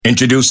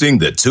Introducing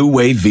the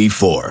Two-Way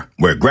V4,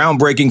 where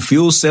groundbreaking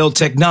fuel cell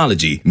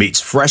technology meets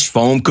fresh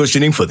foam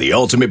cushioning for the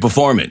ultimate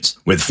performance.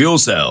 With fuel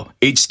cell,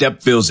 each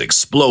step feels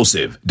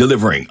explosive,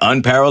 delivering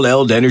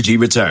unparalleled energy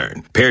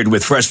return. Paired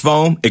with fresh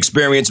foam,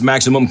 experience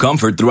maximum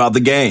comfort throughout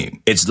the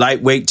game. Its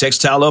lightweight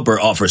textile upper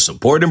offers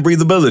support and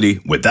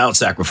breathability without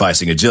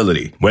sacrificing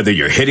agility. Whether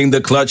you're hitting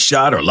the clutch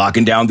shot or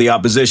locking down the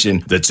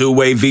opposition, the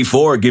Two-Way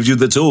V4 gives you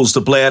the tools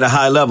to play at a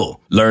high level.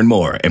 Learn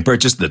more and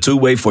purchase the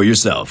Two-Way for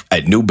yourself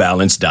at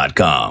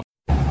newbalance.com.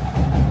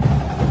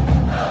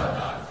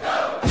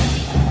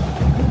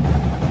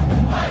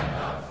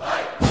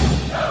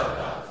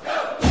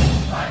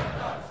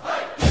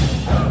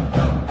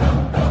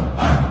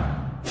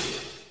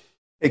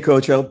 Hey,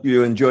 Coach, I hope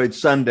you enjoyed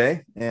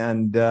Sunday,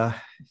 and I'm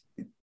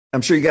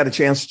sure you got a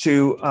chance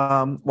to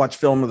watch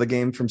film of the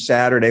game from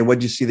Saturday. What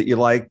did you see that you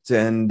liked,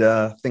 and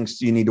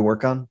things you need to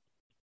work on?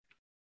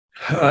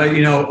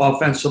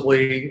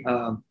 Offensively,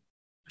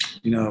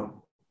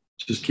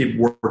 just keep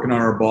working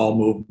on our ball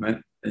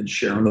movement and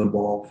sharing the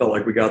ball. Felt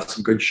like we got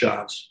some good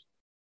shots,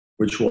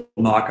 which will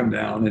knock them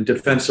down. And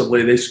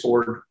defensively, they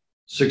scored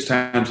 6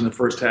 times in the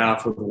first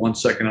half with 1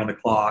 second on the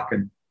clock,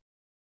 and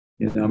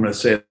I'm going to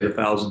say it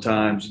 1,000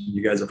 times.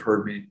 You guys have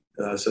heard me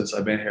since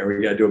I've been here.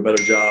 We got to do a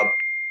better job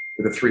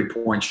with a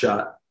 3-point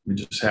shot. We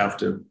just have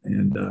to,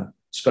 and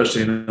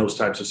especially in those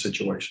types of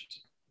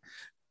situations.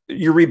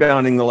 Your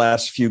rebounding the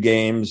last few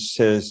games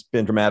has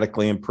been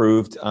dramatically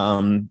improved.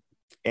 And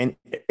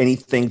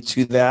anything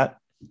to that?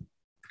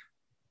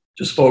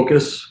 Just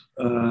focus.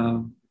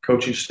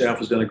 Coaching staff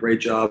has done a great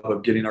job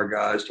of getting our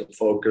guys to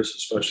focus,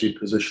 especially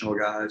positional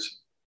guys.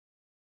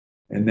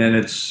 And then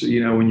it's,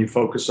 when you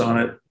focus on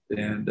it,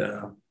 and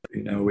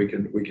we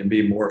can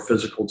be more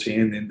physical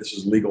team, and this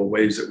is legal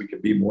ways that we can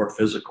be more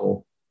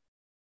physical.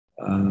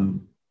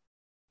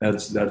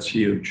 That's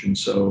huge, and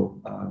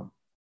so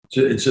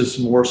it's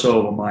just more so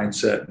of a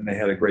mindset, and they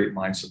had a great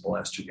mindset the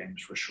last 2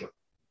 games for sure.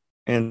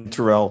 And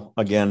Terrell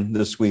again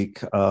this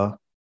week,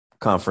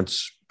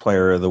 conference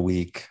player of the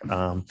week.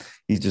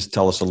 He just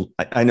tell us.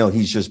 I know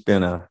he's just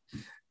been a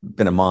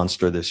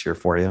monster this year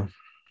for you.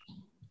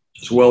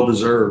 It's well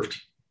deserved.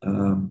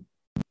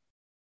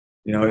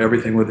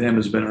 Everything with him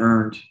has been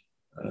earned.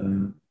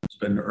 It's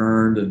been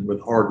earned, and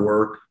with hard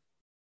work,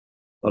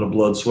 a lot of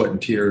blood, sweat,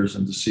 and tears,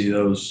 and to see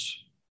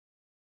those,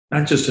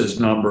 not just his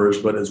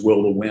numbers, but his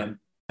will to win,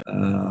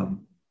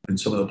 and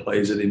some of the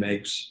plays that he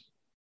makes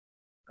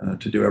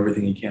to do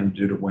everything he can to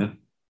do to win.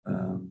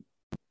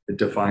 It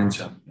defines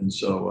him, and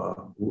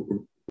so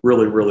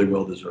really, really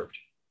well deserved.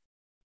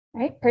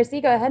 All right,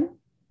 Percy, go ahead.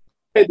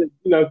 Hey,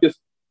 just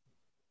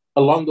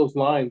along those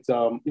lines,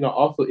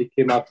 also it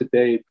came out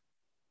today,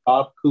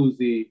 Bob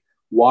Cousy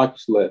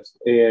watch list,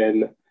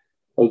 and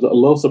I was a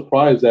little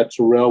surprised that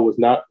Terrell was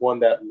not on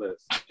that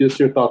list. Just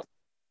your thoughts.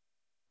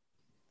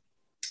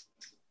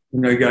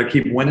 You got to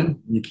keep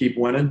winning. You keep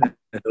winning,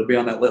 and he'll be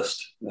on that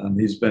list.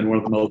 He's been one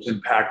of the most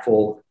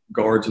impactful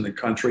guards in the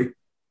country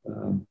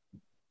on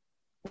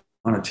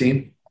a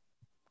team,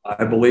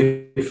 I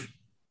believe,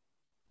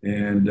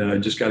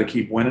 and just got to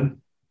keep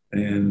winning.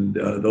 And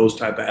those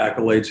type of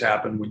accolades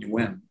happen when you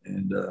win,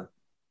 and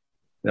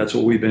that's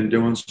what we've been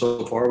doing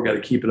so far. We got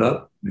to keep it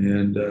up,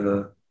 and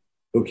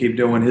he'll keep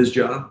doing his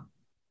job.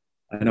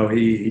 I know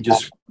he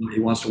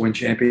wants to win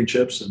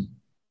championships,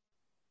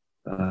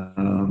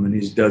 and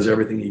he does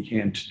everything he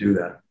can to do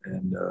that.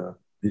 And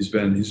he's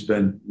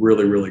been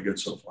really, really good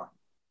so far.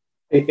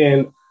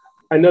 And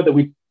I know that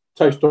we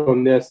touched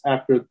on this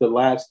after the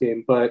last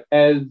game, but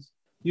as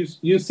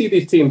you see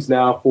these teams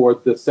now for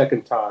the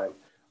second time,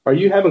 are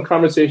you having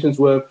conversations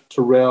with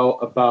Terrell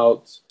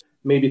about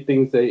maybe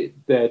things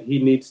that he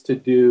needs to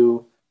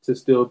do to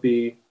still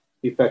be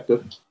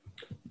effective?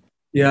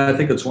 Yeah, I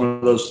think it's one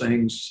of those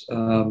things.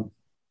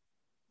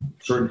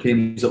 Certain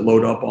teams that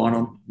load up on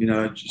him,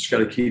 just got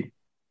to keep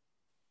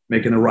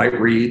making the right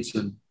reads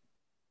and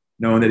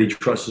knowing that he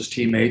trusts his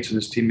teammates, and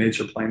his teammates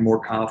are playing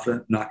more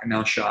confident, knocking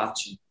down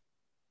shots. And,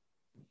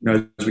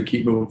 as we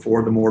keep moving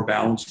forward, the more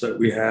balance that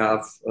we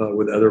have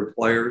with other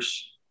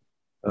players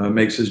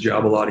makes his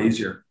job a lot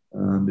easier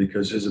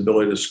because his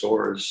ability to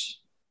score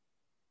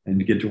and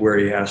to get to where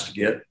he has to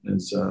get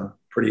is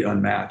pretty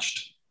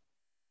unmatched.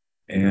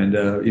 And,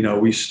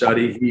 we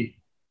study,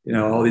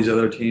 all these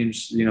other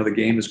teams, the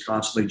game is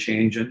constantly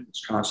changing.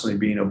 It's constantly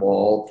being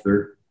evolved.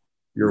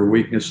 Your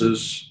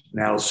weaknesses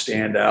now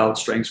stand out,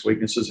 strengths,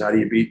 weaknesses. How do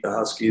you beat the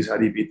Huskies? How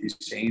do you beat these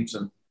teams?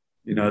 And,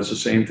 it's the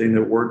same thing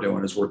that we're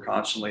doing is we're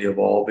constantly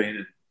evolving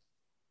and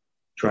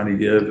trying to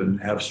give and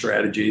have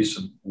strategies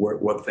and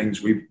what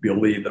things we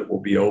believe that will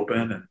be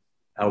open and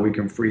how we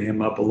can free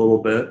him up a little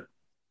bit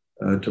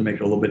to make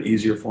it a little bit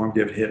easier for him,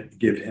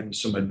 give him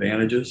some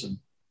advantages. And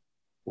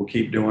we'll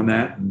keep doing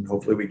that, and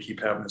hopefully we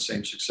keep having the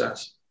same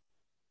success.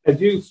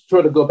 As you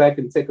try to go back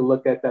and take a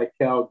look at that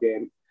Cal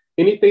game,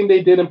 anything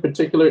they did in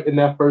particular in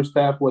that first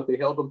half, what they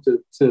held them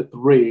to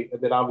 3,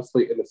 and then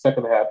obviously in the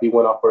second half, he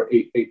went off for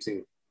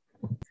 18.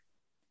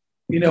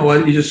 You know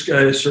what? You just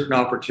got certain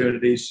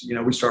opportunities.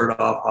 We started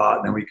off hot,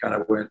 and then we kind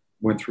of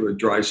went through a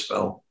dry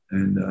spell.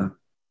 And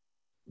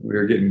we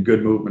were getting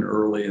good movement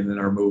early, and then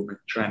our movement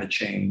trying to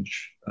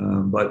change. They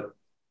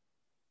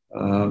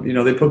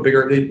put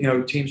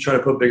bigger. Teams try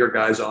to put bigger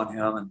guys on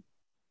him,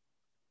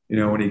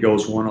 and when he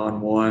goes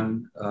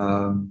one-on-one,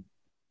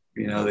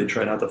 they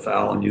try not to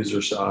foul and use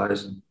their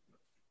size, and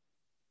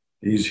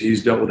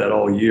he's dealt with that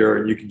all year,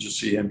 and you can just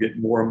see him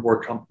getting more and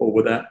more comfortable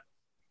with that.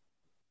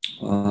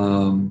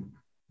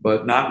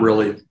 But not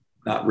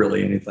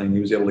really anything. He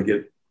was able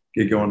to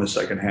get going in the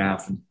second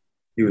half, and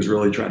he was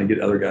really trying to get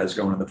other guys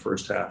going in the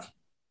first half.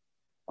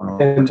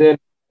 And then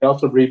I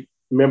also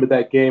remember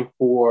that game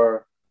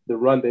for the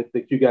run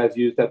that you guys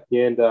used at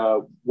the end.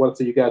 Once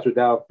you guys were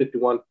down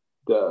 51-47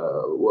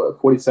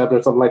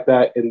 or something like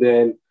that, and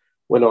then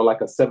went on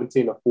like a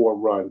 17-4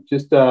 run.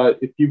 Just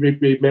if you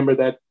remember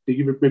that, do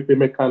you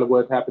remember kind of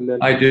what happened then?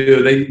 I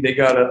do. They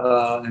got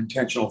an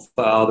intentional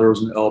foul. There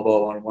was an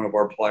elbow on one of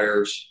our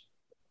players.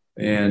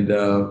 And,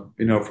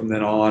 from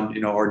then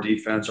on, our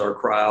defense, our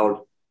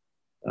crowd,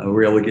 we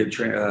were able to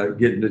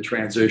get into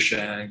transition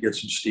and get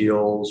some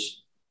steals.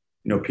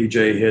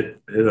 PJ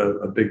hit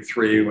a big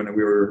three when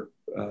we were,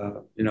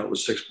 it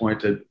was 6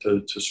 point to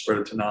spread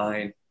it to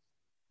 9.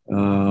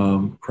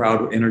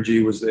 Crowd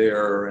energy was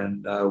there,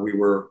 and we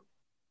were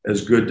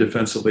as good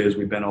defensively as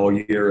we've been all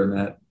year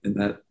in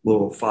that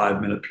little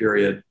 5-minute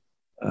period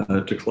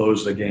to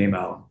close the game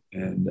out.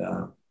 And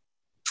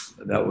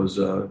that was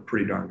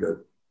pretty darn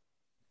good.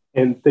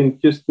 And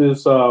think just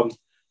this,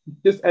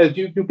 just as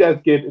you guys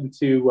get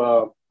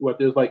into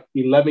there's like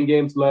 11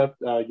 games left,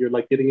 you're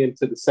like getting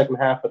into the second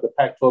half of the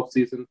Pac-12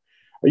 season.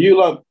 Are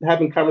you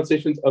having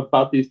conversations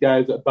about these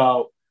guys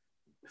about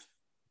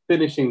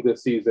finishing the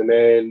season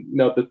and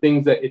the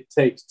things that it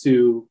takes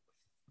to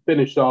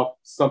finish off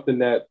something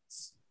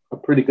that's a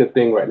pretty good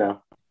thing right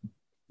now?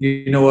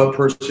 You know what,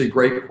 Percy?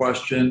 Great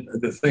question.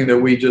 The thing that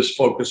we just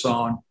focus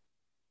on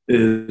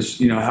is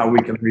how we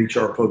can reach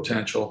our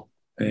potential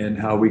and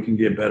how we can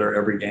get better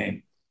every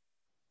game.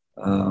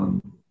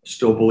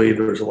 Still believe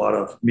there's a lot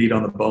of meat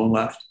on the bone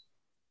left,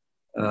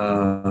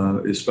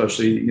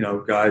 especially,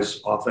 guys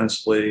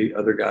offensively,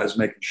 other guys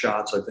making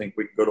shots. I think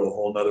we can go to a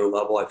whole nother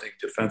level. I think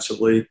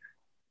defensively,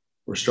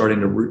 we're starting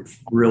to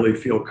really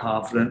feel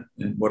confident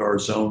in what our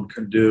zone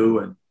can do.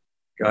 And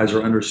guys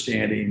are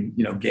understanding,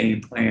 game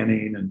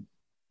planning and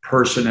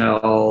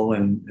personnel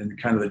and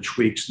kind of the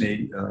tweaks,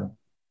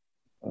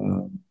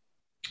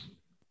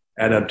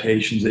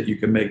 adaptations that you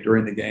can make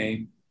during the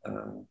game.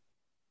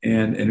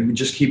 And we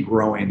just keep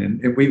growing.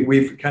 And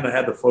we've kind of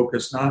had the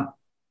focus, not,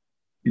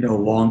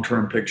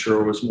 long-term picture.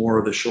 It was more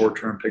of the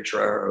short-term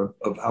picture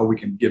of how we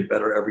can get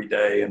better every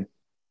day and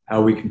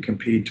how we can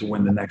compete to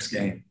win the next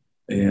game.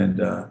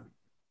 And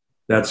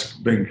that's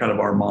been kind of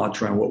our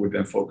mantra and what we've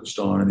been focused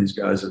on. And these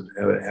guys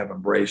have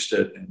embraced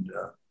it and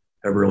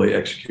have really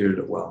executed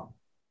it well.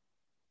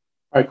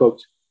 All right,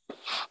 Coach.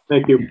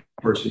 Thank you.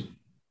 Percy.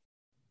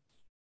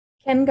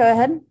 Ken, go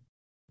ahead.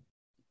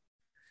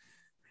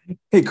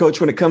 Hey, Coach,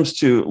 when it comes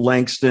to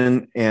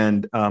Langston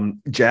and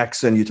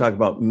Jackson, you talk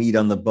about meat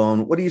on the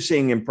bone. What are you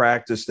seeing in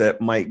practice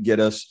that might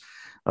get us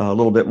a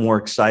little bit more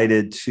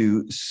excited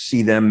to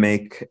see them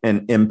make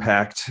an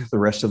impact the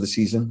rest of the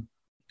season?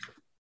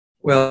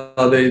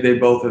 Well, they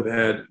both have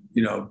had,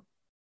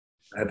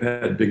 have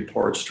had big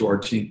parts to our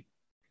team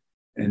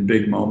and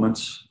big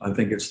moments. I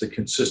think it's the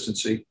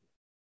consistency.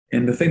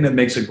 And the thing that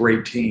makes a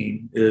great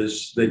team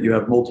is that you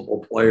have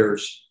multiple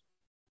players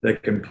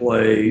that can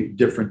play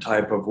different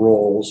type of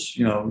roles.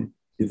 You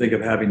think of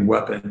having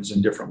weapons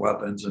and different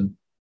weapons. And,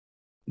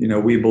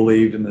 we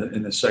believed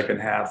in the second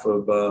half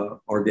of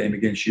our game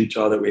against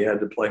Utah that we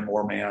had to play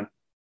more man.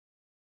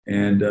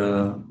 And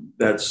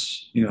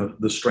that's,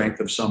 the strength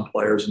of some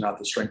players and not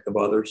the strength of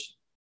others.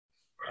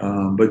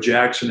 But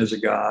Jackson is a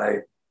guy,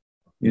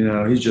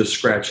 he's just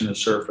scratching the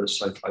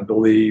surface. I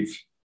believe,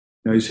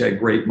 he's had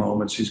great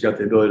moments. He's got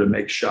the ability to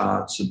make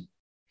shots. And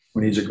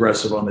when he's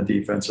aggressive on the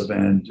defensive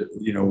end,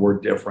 we're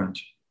different.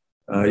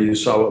 You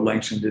saw what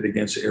Langston did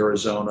against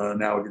Arizona.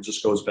 Now it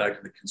just goes back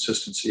to the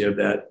consistency of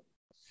that.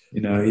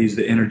 He's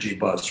the energy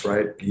bus,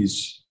 right?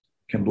 He's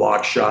can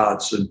block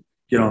shots and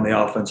get on the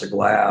offensive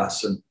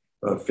glass and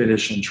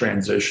finish in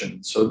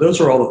transition. So those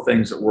are all the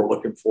things that we're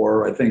looking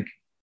for. I think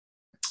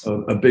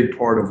a big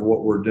part of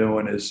what we're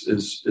doing is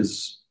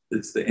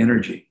the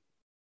energy.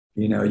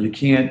 You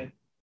can't,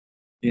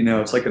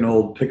 it's like an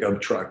old pickup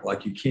truck.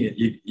 Like you can't,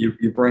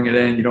 you bring it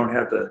in, you don't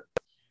have to,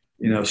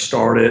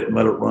 start it and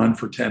let it run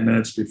for 10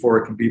 minutes before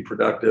it can be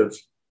productive.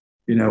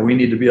 We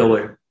need to be able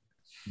to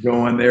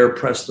go in there,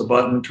 press the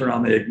button, turn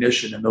on the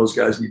ignition, and those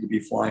guys need to be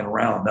flying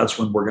around. That's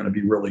when we're going to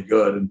be really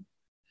good. And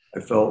I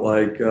felt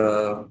like,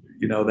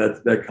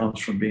 that comes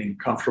from being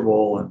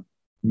comfortable and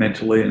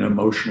mentally and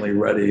emotionally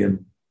ready.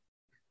 And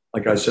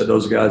like I said,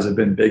 those guys have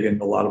been big in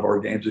a lot of our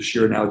games this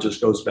year. Now it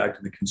just goes back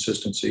to the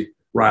consistency.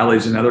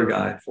 Riley's another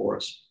guy for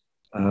us,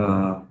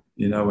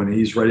 when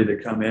he's ready to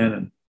come in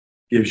and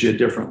gives you a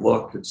different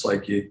look. It's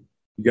like you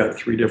got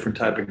 3 different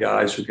type of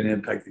guys who can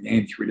impact the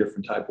game 3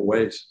 different type of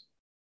ways.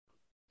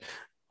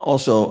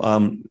 Also,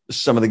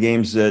 some of the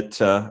games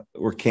that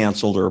were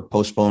canceled or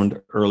postponed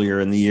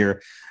earlier in the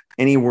year,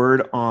 Any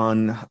word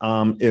on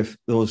if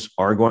those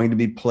are going to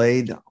be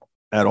played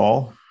at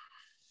all?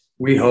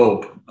 We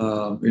hope.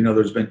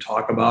 There's been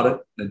talk about it.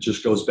 It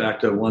just goes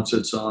back to once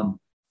it's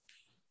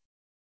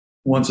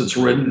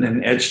written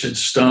and etched in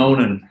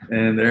stone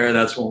and there,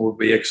 that's when we'll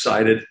be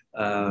excited.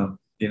 So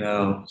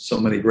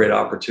many great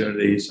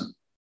opportunities, and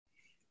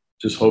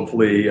just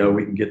hopefully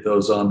we can get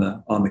those on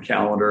the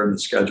calendar and the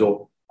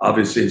schedule.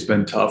 Obviously, it's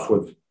been tough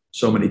with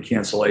so many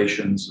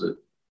cancellations that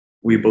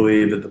we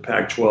believe that the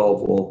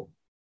Pac-12 will,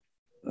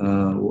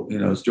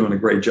 is doing a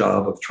great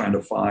job of trying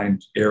to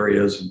find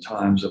areas and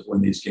times of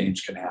when these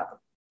games can happen.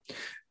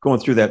 Going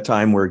through that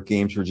time where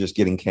games were just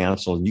getting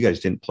canceled and you guys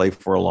didn't play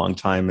for a long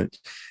time,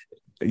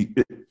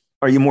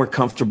 are you more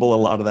comfortable a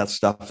lot of that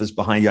stuff is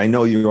behind you? I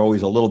know you're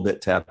always a little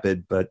bit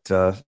tepid, but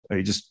are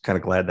you just kind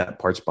of glad that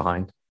part's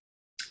behind?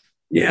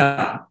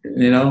 Yeah.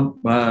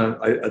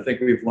 I think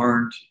we've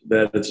learned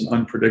that it's an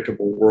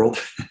unpredictable world.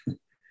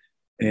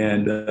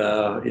 And,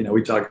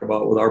 we talk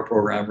about with our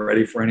program,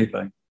 ready for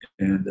anything.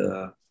 And,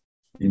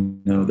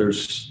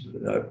 there's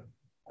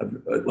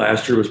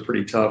last year was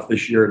pretty tough.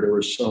 This year, there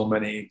were so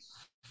many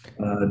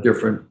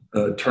different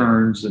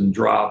turns and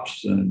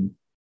drops, and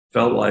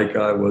felt like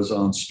I was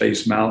on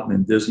Space Mountain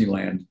in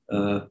Disneyland.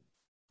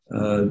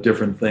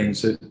 Different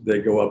things that they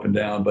go up and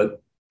down,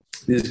 but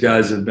these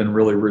guys have been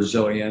really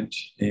resilient.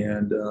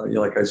 And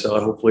like I said,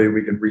 hopefully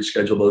we can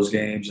reschedule those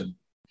games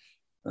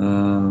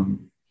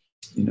and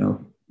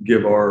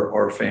give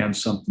our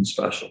fans something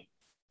special.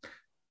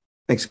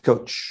 Thanks,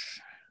 Coach.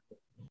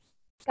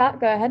 Scott,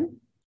 go ahead.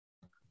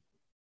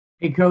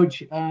 Hey,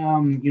 Coach.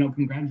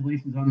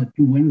 Congratulations on the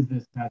 2 wins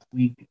this past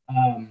week.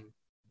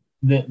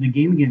 The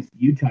game against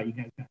Utah, you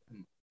guys got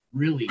some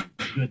really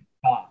good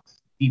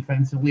stops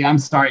defensively. I'm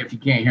sorry if you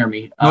can't hear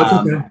me. No, it's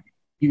okay.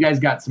 You guys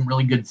got some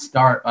really good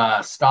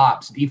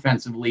stops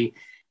defensively,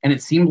 and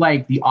it seemed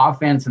like the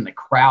offense and the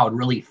crowd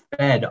really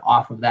fed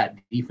off of that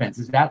defense.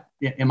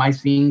 Am I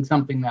seeing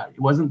something that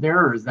wasn't there,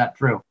 or is that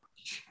true?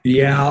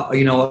 Yeah,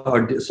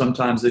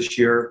 sometimes this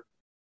year,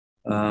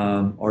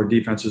 our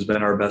defense has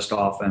been our best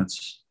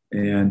offense,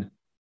 and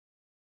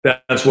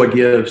that's what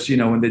gives,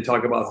 when they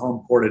talk about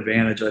home court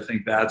advantage, I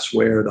think that's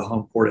where the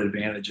home court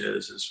advantage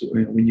is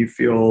when you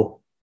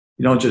feel,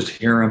 you don't just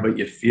hear them, but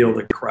you feel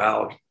the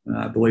crowd. And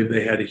I believe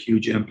they had a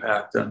huge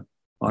impact on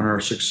our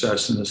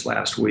success in this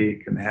last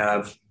week, and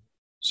have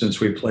since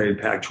we played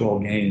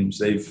Pac-12 games.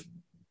 They've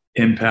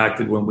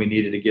impacted when we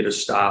needed to get a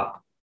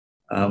stop.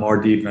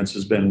 Our defense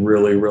has been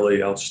really,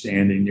 really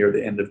outstanding near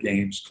the end of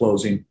games,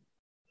 closing,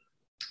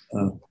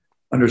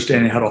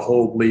 understanding how to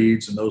hold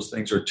leads, and those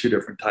things are two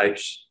different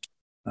types.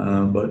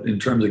 But in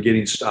terms of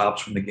getting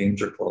stops when the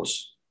games are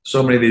close,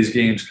 so many of these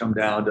games come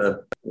down to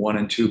 1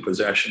 and 2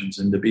 possessions,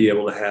 and to be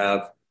able to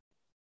have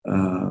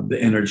the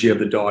energy of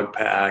the dog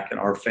pack and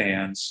our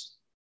fans,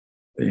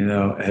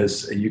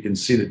 as you can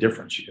see the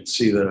difference. You can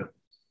see the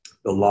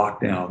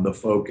lockdown, the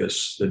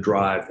focus, the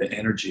drive, the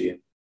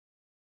energy.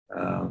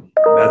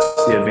 That's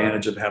the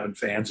advantage of having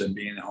fans and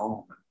being at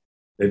home.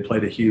 They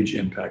played a huge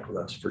impact with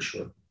us for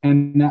sure.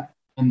 And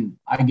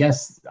I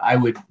guess I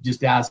would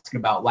just ask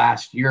about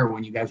last year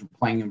when you guys were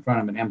playing in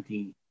front of an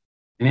empty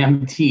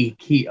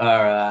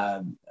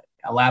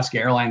Alaska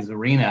Airlines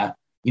Arena.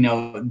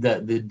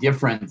 The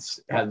difference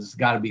has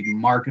got to be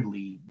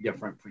markedly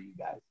different for you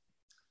guys.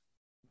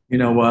 You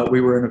know what?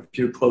 We were in a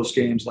few close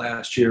games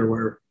last year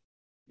where,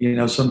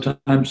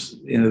 sometimes,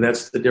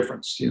 that's the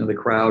difference. The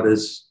crowd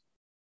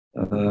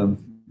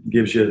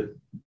gives you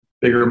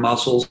bigger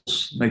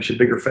muscles, makes you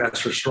bigger,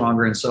 faster,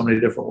 stronger in so many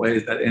different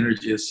ways. That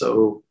energy is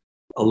so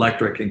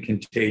electric and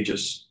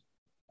contagious.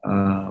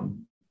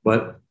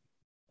 But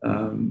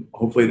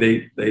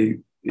hopefully they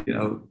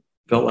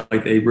felt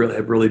like they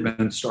have really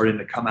been starting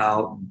to come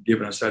out and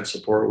giving us that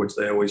support, which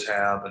they always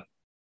have.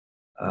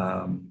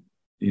 And,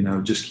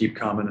 just keep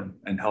coming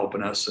and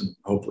helping us, and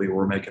hopefully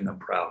we're making them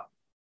proud.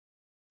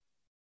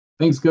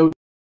 Thanks, Coach.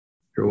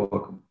 You're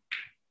welcome.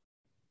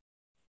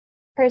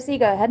 Percy,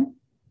 go ahead.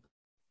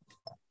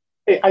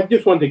 Hey, I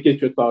just wanted to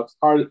get your thoughts.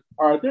 Are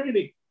there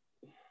any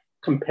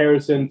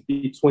comparisons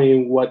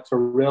between what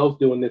Terrell's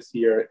doing this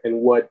year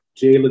and what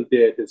Jalen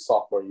did his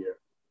sophomore year?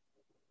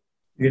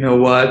 You know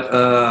what?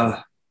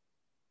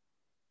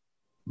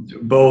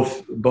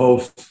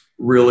 Both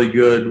really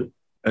good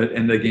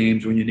in the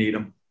games when you need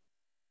them.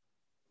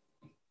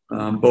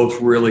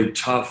 Both really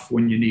tough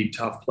when you need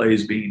tough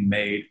plays being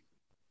made.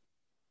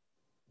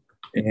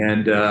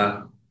 And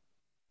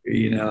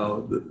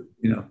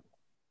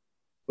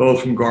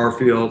both from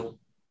Garfield.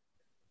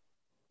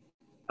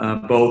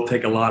 Both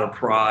take a lot of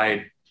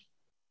pride.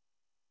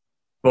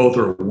 Both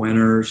are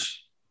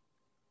winners.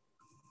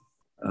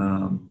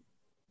 And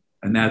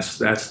that's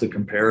the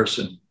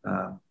comparison.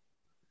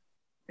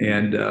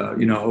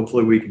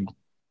 Hopefully we can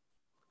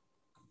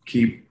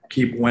keep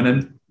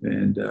winning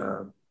and,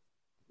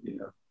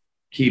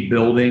 keep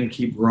building,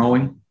 keep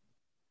growing.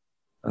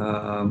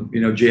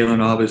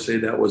 Jalen, obviously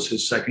that was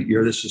his second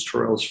year. This is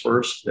Terrell's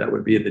first. That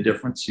would be the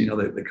difference,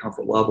 the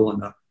comfort level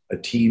and a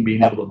team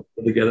being able to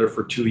put together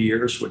for 2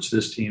 years, which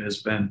this team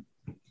has been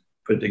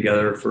put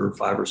together for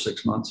 5 or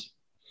 6 months.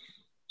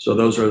 So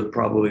those are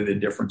probably the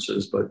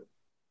differences. But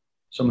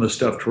some of the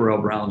stuff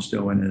Terrell Brown's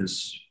doing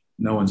is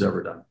no one's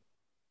ever done.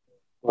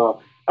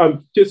 Wow.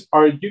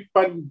 Are you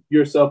finding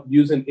yourself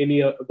using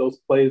any of those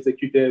plays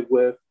that you did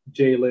with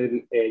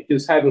Jalen, and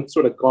just having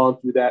sort of gone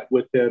through that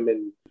with him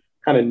and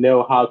kind of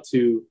know how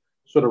to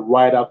sort of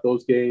ride out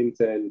those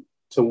games and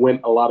to win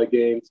a lot of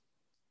games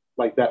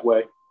like that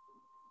way?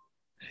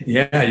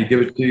 Yeah, you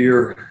give it to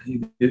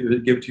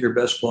your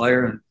best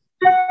player and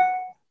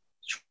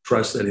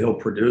trust that he'll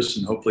produce,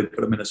 and hopefully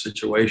put him in a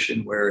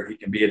situation where he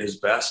can be at his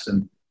best.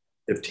 And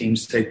if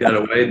teams take that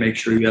away, make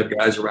sure you have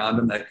guys around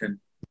him that can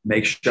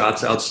make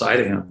shots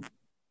outside of him.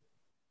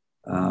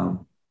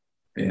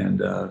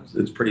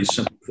 It's a pretty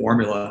simple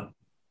formula.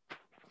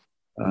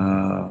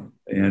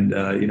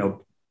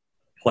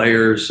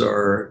 Players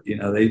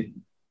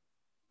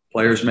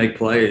make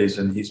plays,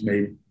 and he's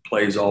made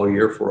plays all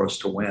year for us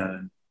to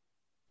win.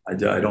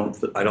 And I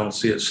don't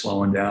see it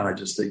slowing down. I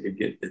just think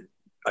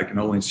I can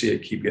only see it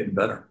keep getting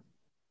better.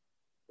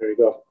 There you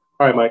go.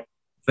 All right, Mike.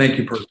 Thank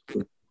you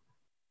personally.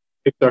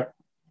 Thanks, sir.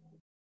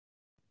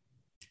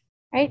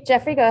 All right,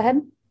 Jeffrey, go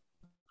ahead.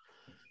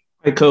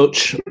 Hi,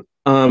 Coach.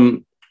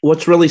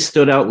 What's really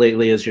stood out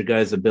lately is your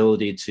guys'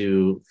 ability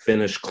to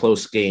finish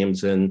close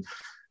games, and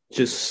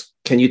just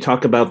can you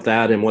talk about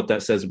that and what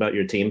that says about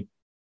your team?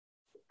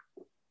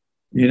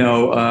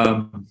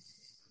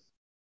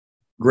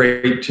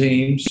 Great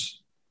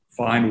teams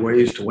find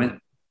ways to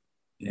win,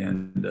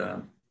 and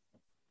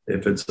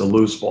if it's a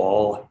loose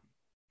ball,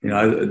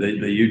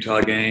 the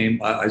Utah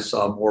game, I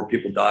saw more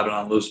people diving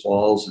on loose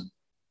balls and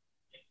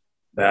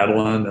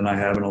battling than I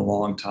have in a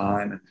long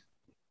time,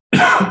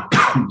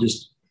 and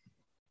just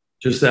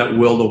that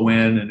will to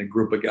win, and a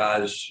group of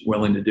guys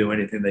willing to do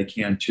anything they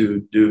can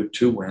to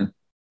win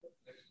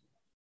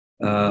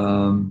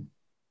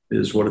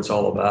is what it's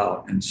all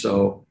about. And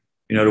so,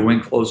 to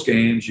win close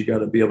games, you got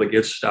to be able to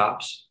get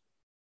stops.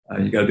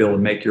 You got to be able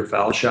to make your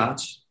foul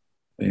shots,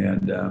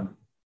 and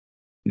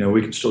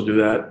we can still do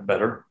that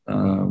better.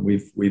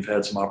 We've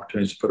had some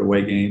opportunities to put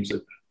away games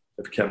that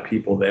have kept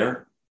people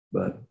there,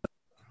 but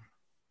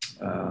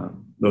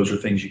those are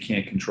things you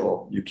can't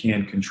control. You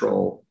can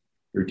control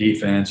your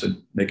defense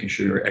and making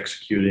sure you're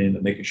executing,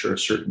 and making sure a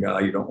certain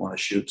guy you don't want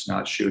to shoot's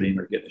not shooting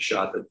or getting a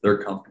shot that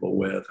they're comfortable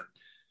with.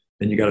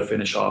 Then you got to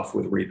finish off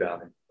with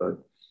rebounding. But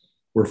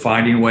we're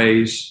finding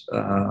ways.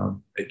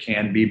 It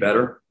can be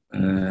better,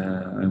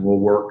 and we'll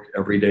work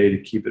every day to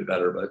keep it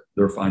better, but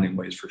they're finding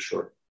ways for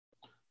sure.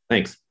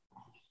 Thanks.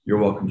 You're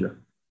welcome, Jeff.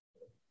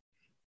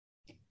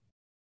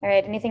 All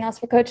right, anything else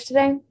for Coach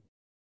today?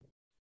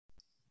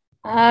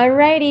 All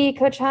righty,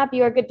 Coach Hop,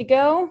 you are good to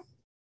go.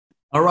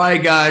 All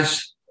right,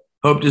 guys.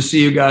 Hope to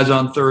see you guys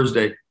on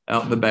Thursday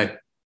out in the Bay.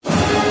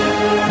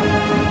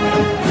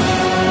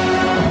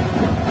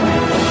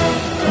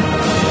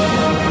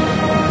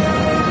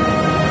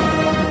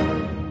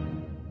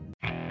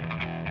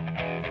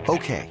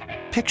 Okay,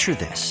 picture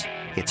this.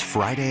 It's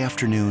Friday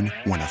afternoon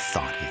when a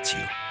thought hits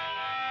you.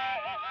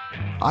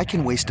 I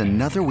can waste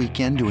another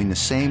weekend doing the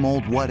same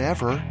old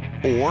whatever,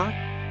 or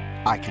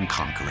I can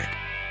conquer it.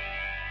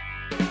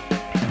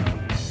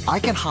 I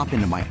can hop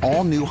into my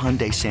all-new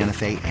Hyundai Santa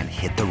Fe and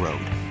hit the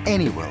road.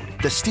 Any road.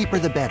 The steeper,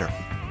 the better.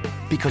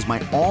 Because my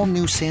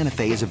all-new Santa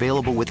Fe is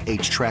available with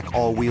H-Track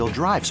all-wheel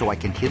drive, so I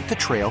can hit the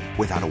trail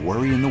without a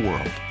worry in the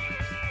world.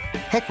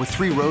 Heck, with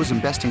 3 rows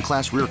and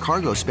best-in-class rear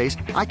cargo space,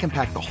 I can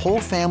pack the whole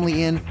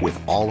family in with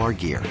all our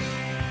gear.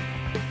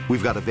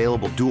 We've got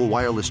available dual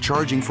wireless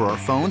charging for our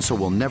phones, so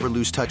we'll never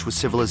lose touch with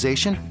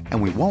civilization,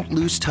 and we won't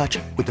lose touch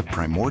with the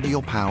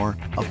primordial power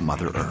of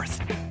Mother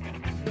Earth.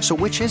 So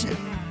which is it?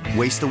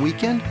 Waste the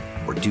weekend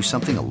or do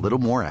something a little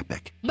more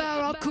epic?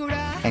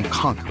 And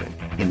conquer it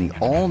in the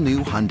all-new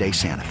Hyundai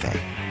Santa Fe.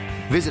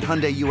 Visit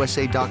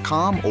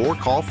HyundaiUSA.com or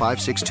call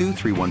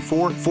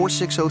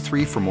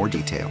 562-314-4603 for more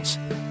details.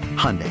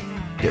 Hyundai,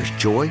 there's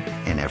joy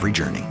in every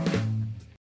journey.